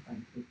Starling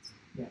Bank with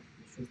the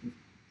business?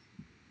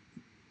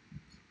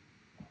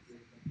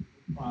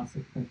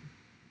 Second question.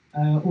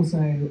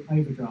 Also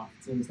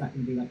overdrafts. Is that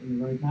going to be like in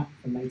the roadmap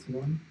for later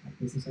on, like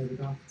business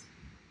overdrafts?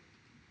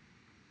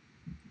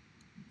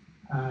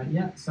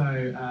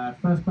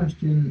 First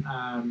question,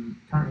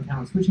 current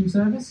account switching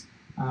service.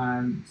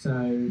 So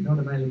not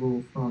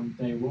available from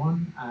day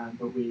one,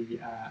 but we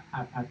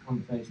have had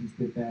conversations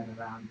with them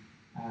around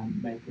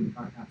making the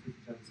current account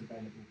switching service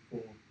available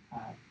for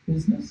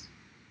business.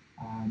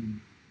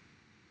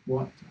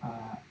 What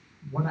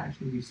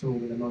actually we saw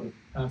with a lot of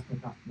personal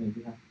customers,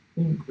 I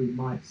think we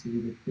might see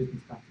with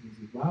business customers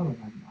as well, and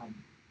I'm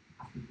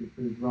happy to be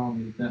proved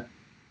wrong, is that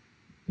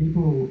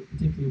people,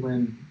 particularly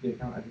when the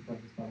account opening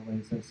process, by the way,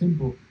 is so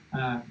simple,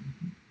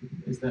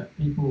 is that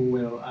people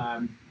will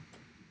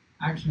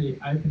actually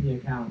open the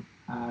account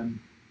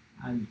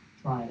and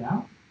try it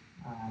out,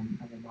 and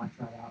they might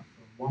try it out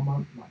for 1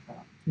 month, they might try it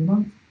out for 2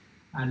 months,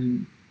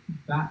 and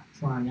that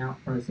trying out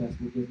process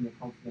will give them the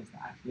confidence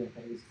that actually,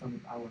 okay, this is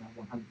something that I want to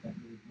 100%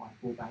 move my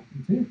core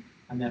banking to,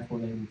 and therefore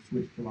they will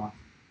switch to us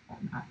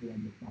at the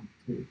end of month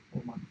 2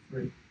 or month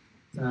 3.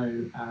 So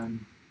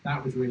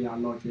that was really our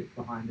logic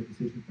behind the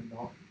decision for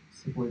not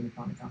supporting the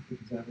current account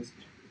switching service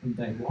from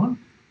day one,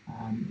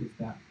 is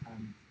that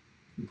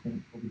we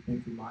think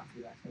we might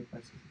see that same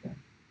process again.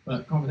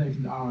 But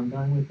conversations are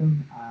ongoing with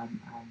them,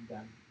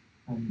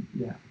 and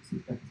yeah, it's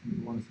definitely something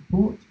we want to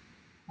support.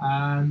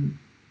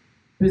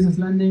 Business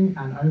lending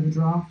and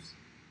overdrafts.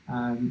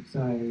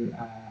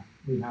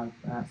 We have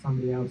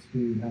somebody else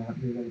who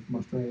moved over from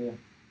Australia,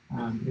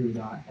 who is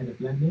our head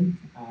of lending.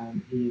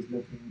 He is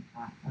looking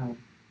at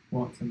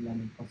what some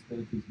lending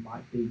possibilities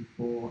might be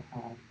for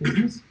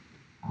business,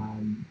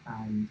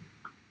 and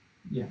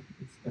yeah,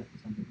 it's definitely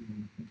something we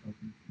want to think of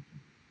in the future.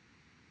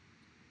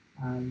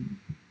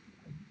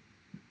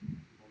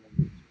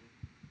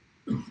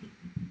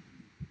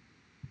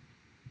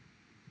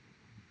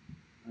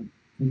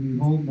 Can you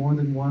hold more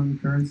than one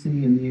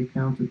currency in the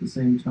account at the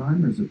same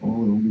time, or is it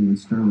all only in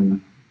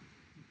sterling?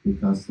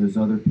 Because there's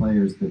other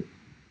players that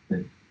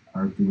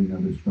are doing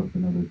other stuff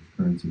in other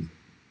currencies.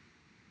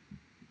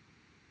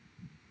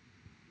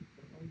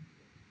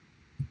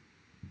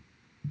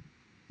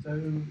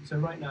 So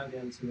right now the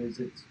answer is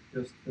it's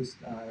just for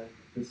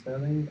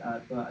sterling,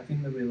 but I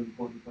think the real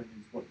important point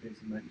is what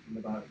Jason mentioned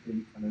about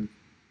the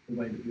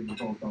way that we've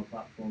evolved our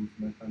platform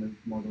from a kind of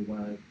model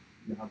where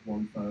you have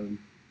one phone,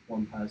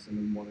 one person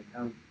and one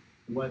account.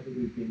 The work that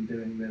we've been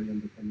doing really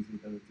underpins the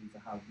ability to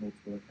have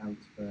multiple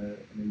accounts for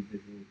an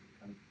individual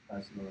kind of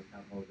personal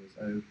account holder.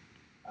 So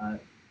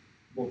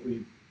what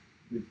we've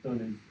done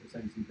is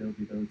essentially build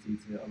the ability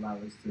to allow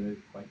us to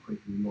quite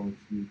quickly launch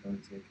new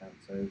currency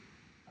accounts. So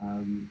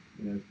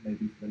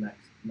maybe for the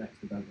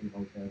next event we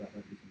hold here, that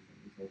might be something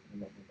we talk a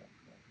lot more about.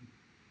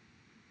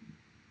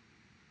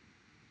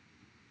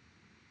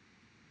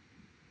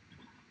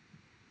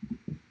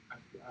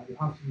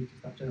 After you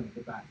just that gentleman at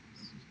the back,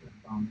 it's just going to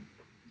farm.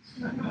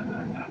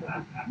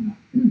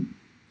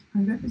 I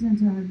represent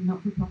a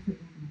not-for-profit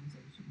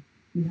organisation.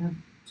 We have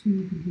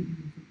two completely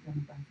different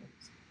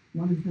demographics.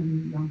 One of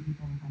them, young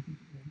people are happy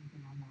to do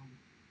anything online.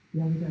 The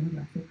other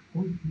demographic,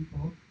 older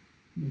people,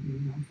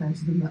 maybe unfair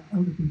to them, but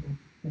older people,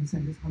 they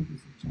send us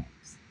hundreds of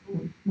checks.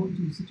 What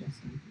do you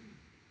suggest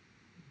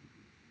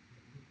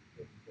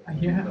I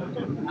do?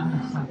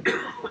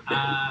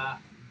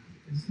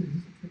 Is this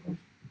a trick question?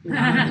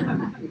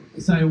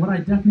 So what I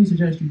definitely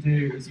suggest you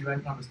do is you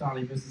open up a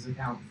Starling business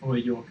account for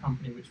your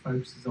company which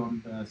focuses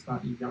on the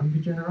slightly younger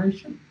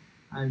generation,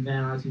 and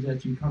then I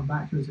suggest you come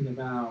back to us in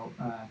about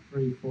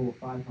 3, 4,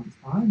 5 months'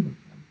 time.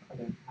 I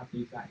don't have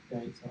the exact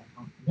date, so I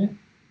can't commit.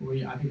 But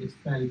I think it's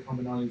fairly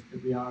common knowledge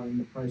that we are in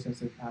the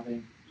process of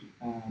having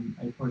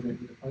a project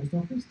with the post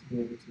office to be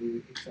able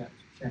to accept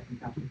cheque and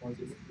cash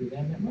deposits through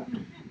their network.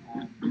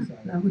 So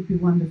that would be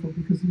wonderful,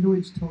 because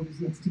Lloyd's told us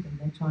yesterday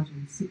they're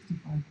charging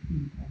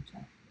 65p per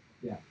cheque.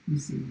 Yeah,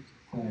 received.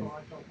 So,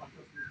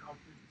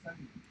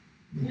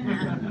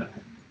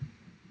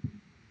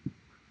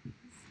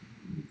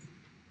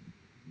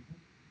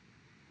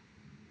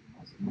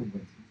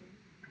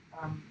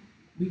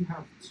 we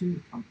have two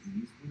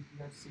companies. Would you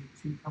guys see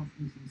two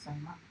companies in the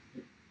same app?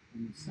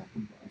 And the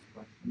second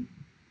question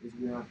is,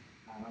 we have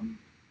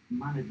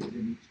managers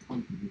in each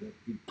company that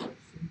do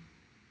purchasing.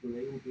 Will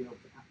they all be able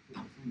to access the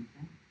same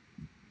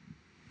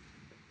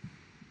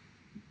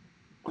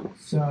account?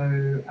 So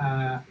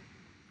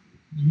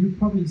you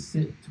probably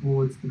sit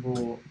towards the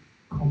more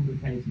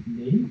complicated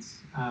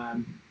needs.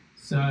 And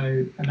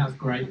that's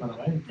great, by the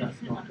way.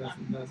 That's not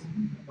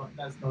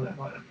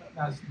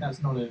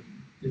a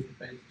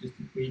disrespect. It's just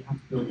we have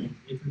to build things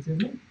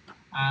iteratively.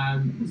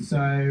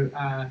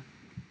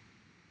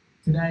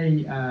 Today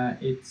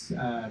it's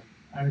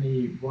only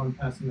one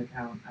personal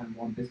account and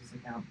one business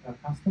account per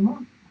customer.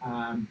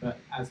 But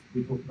as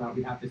we talked about,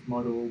 we have this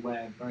model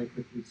where very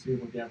quickly soon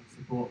we'll be able to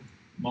support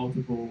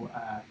multiple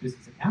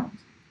business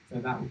accounts. So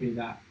that will be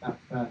that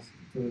first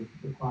sort of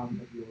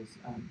requirement of yours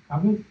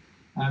covered.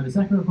 The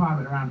second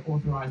requirement around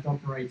authorized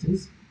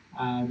operators.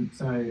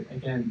 So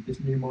again, this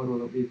new model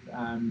that we've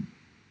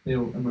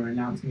built and we're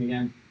announcing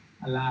again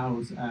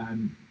allows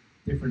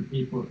different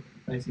people,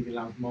 basically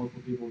allows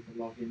multiple people to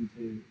log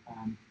into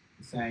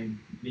the same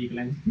legal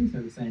entity,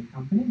 so the same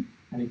company,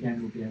 and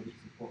again, we'll be able to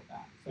support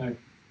that. So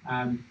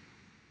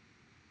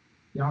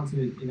the answer,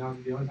 in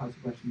answer to the honest answer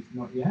question, is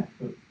not yet,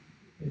 but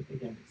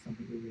again, it's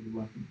something we're really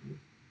working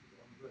towards.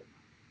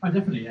 Oh,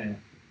 definitely, yeah.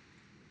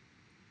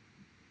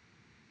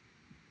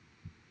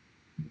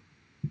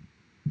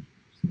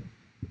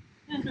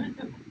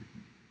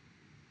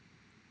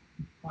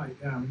 Hi,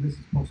 this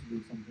is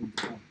possibly something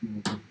to have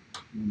more of a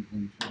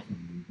one chat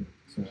on, but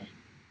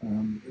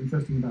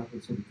interesting about the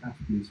sort of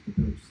categories for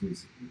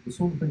purchases. The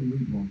sort of thing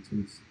we'd want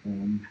is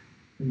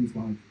things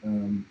like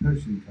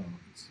purchasing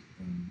cards,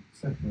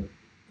 separate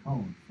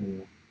card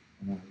for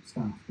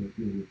staff that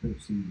deal with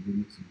purchasing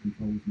limits and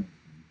controls and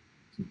everything,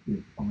 to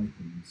give buy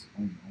things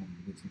on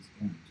the business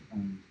account,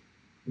 and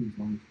things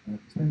like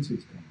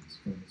expenses cards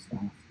for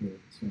staff that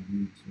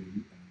need to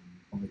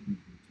buy things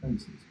for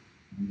expenses.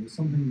 And there's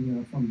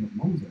something fun that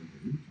Monzo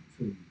do, which I'm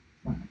sure you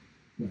track,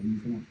 where you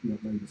can actually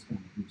upload a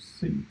scanned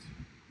receipt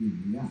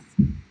in the app.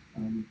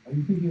 Are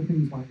you thinking of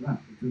things like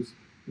that? Because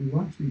we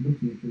were actually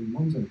looking at doing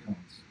Monzo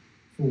cards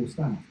for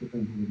staff that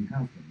don't already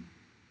have them,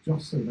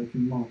 just so they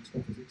can mark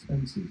stuff as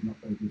expenses and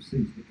upload the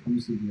receipt that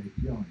comes through the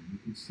API, and you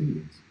can see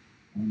it.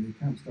 And the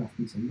account staff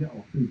can say, yeah,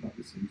 I'll approve that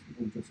receipt, and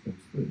it all just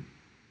goes through.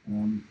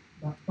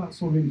 That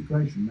sort of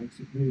integration makes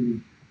it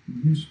really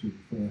useful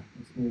for a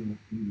small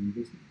medium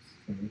business.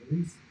 So are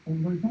these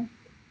on the roadmap?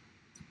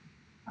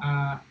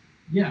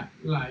 Yeah,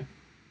 like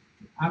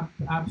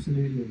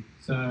absolutely.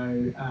 So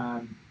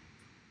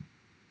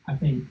I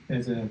think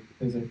there's a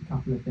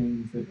couple of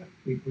things that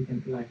we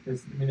can like.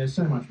 There's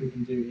so much we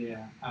can do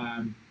here.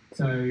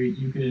 So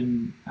you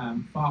can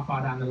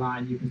far down the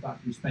line you can start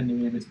to do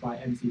spending limits by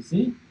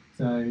MCC.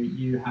 So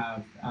you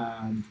have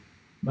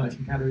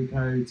merchant category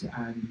codes,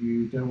 and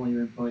you don't want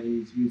your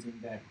employees using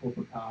their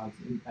corporate cards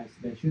in places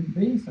they shouldn't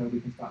be. So we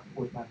can start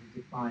to automatically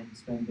define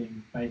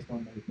spending based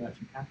on those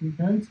merchant category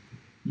codes.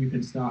 You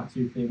can start to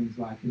do things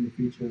like in the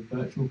future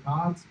virtual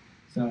cards.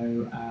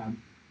 So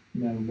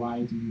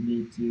why do you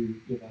need to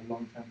give a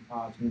long-term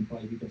card to an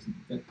employee who doesn't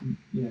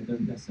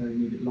necessarily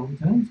need it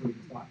long-term? So we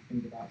can start to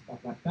think about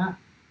stuff like that.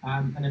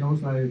 And then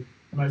also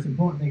the most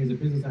important thing as a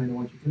business owner,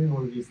 once you're doing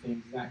all of these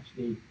things, is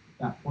actually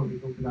that point we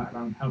talked about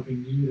around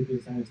helping you, the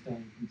business owner, stay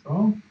in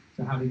control.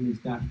 So having these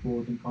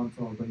dashboards and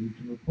consoles where you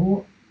can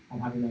report,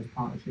 and having those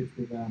partnerships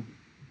with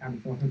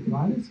accounting software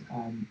providers,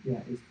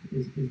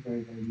 is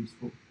very, very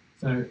useful.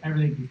 So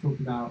everything you've talked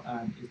about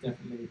is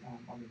definitely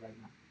on the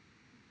roadmap.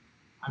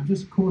 I'm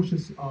just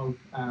cautious of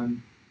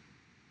time,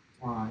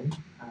 so I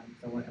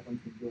want everyone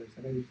to enjoy.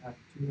 So maybe just have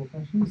 2 more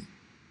questions.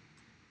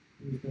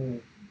 Who's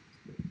there?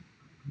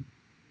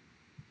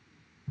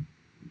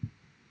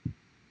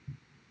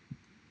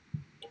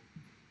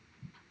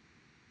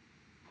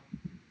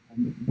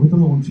 With the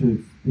launch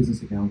of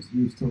business accounts, are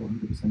you still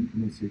 100%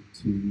 committed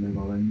to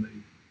mobile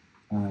only?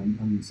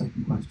 And the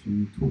second question,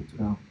 you talked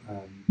about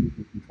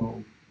people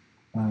control.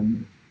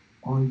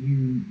 Are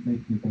you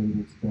making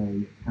available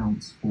today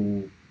accounts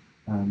for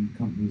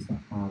companies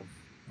that have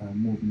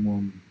more than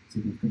one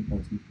significant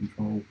person of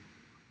control,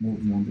 more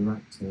than one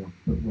director,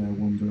 but where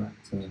one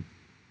director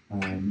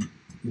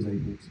is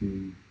able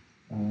to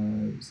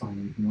sign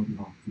anything on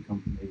behalf of the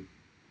company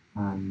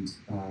and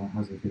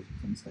has a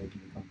 50% stake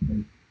in the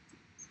company?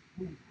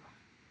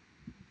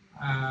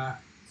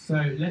 So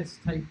let's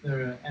take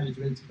the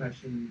eligibility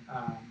question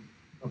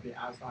probably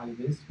outside of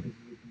this, because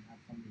we can have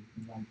somebody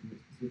who can run through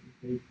it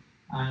specifically.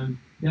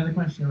 The other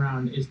question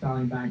around, is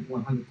Starling Bank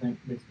 100%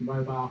 committed to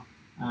mobile?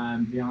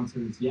 The answer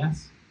is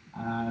yes.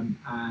 I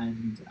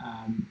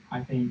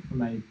think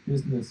from a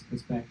business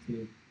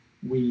perspective,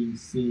 we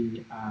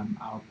see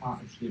our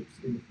partnerships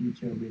in the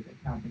future with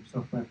accounting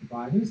software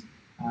providers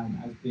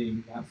as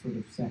being that sort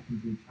of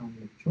secondary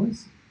channel of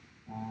choice.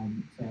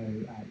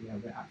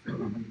 We're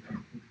absolutely 100% committed to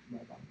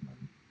mobile at the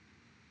moment.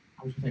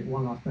 I was going to take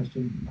one last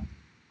question.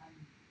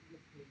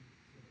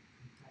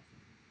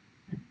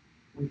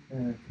 With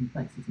the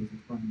complexities of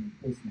running a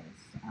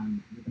business,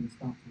 you're going to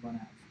start to run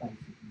out of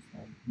space if you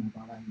stay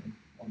mobile only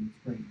on the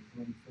screen. Is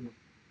there any sort of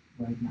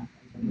roadmap,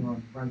 so you're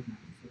on the roadmap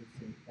to sort of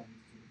see it going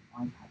to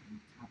iPad and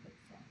tablet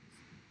size?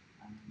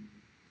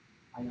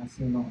 I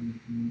see a lot in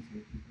the community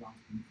of people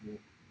asking for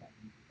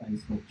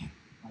space, which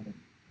I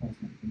don't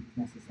personally think is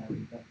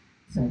necessary, but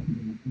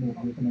certainly we're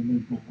going to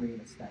need more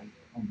real estate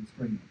on the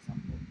screen at some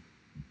point.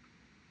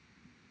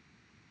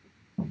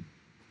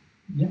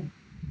 Yeah.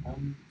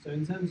 So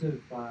in terms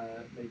of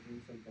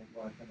making something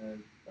work our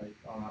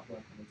app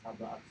work on a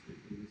tablet,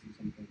 absolutely, this is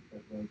something that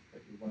we're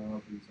aware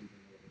of and something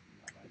that we're looking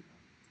at right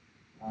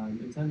now.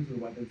 In terms of the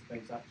web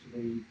interface,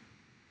 actually,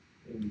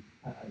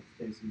 as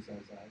Jason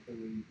says,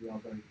 we are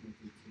very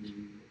committed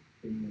to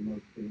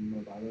being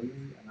mobile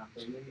only and app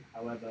only.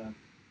 However,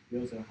 we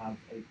also have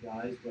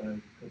APIs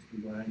where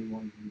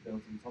anyone who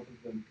builds on top of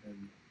them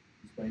can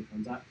display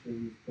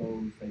transactions,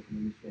 goals, they can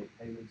initiate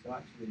payments. So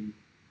actually,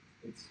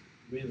 it's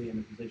really in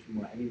a position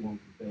where anyone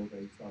can build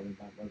a Starling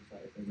Bank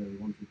website if they really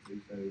wanted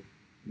to. So,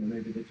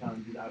 maybe the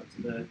challenge is out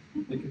to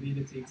the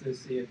community to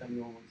see if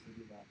anyone wants to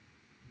do that.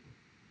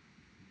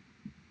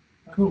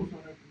 Cool.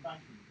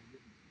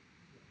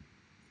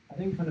 I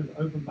think kind of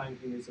open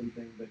banking is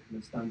something that kind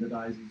of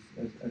standardizes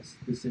a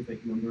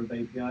specific number of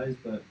APIs,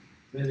 but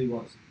really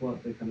what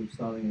the kind of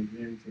Starling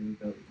engineering team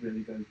built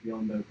really goes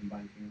beyond open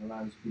banking and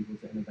allows people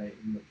to innovate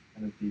in much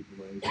kind of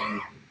deeper ways. So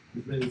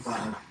there's really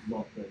quite a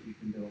lot that you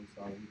can do on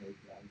Starling's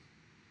APIs.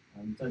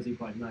 It's actually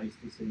quite nice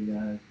to see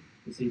the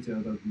CTO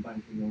of open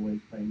banking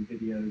always playing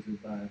videos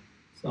of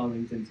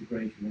Starling's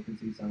integration. I can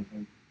see Sam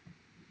kind of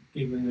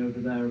giggling over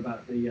there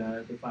about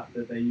the fact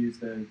that they use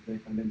the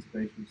kind of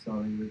integration of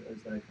Starling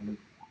as their kind of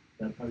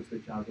their poster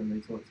child when they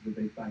talk to the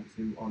big banks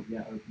who aren't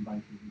yet open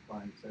banking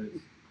compliant. So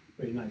it's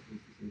pretty nice to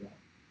see that.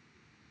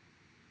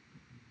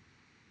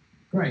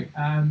 Great.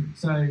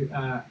 So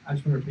I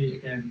just want to repeat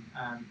again,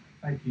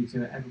 thank you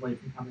to everybody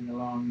for coming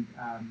along.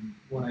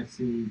 What I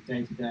see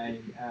day to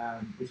day,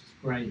 which is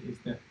great, is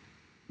that,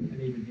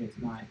 and even here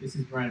tonight, this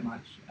is very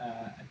much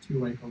a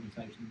two-way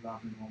conversation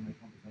rather than a one-way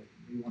conversation.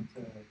 We want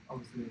to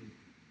obviously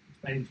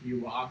explain to you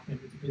what our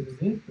commitment to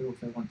business is, but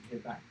also want to hear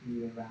back from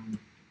you around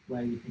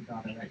where you think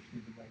our direction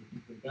is and where you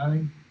think we're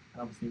going.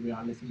 And obviously we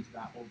are listening to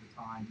that all the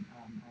time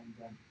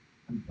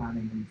and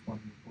planning and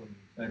responding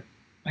accordingly. So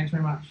thanks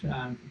very much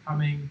for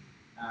coming.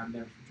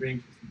 There are some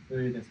drinks, there's some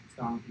food, there's some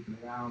Starling people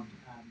around.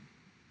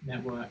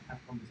 Network, have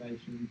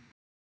conversations.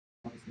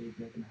 Obviously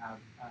we're going to have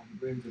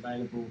rooms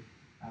available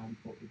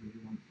for people who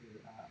want to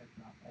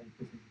open up a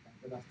business event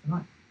with us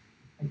tonight.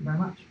 Thank you very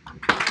much.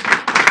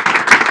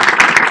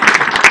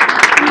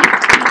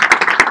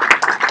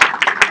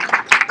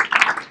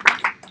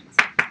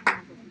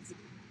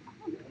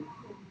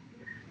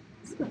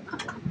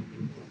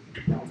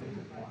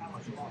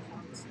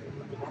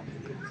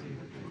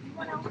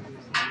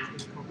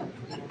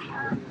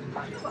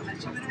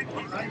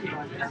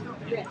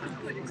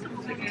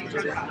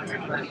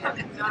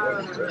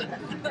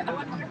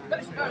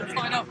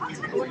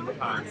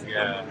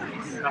 Yeah,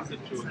 that's a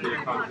true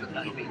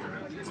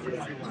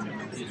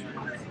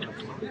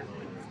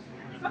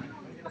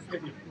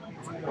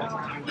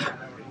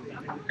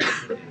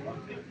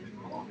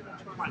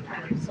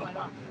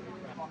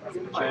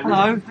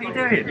Hello, how you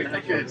doing?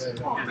 Good.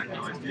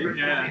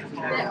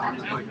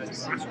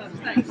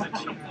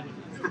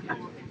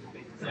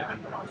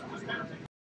 Yeah.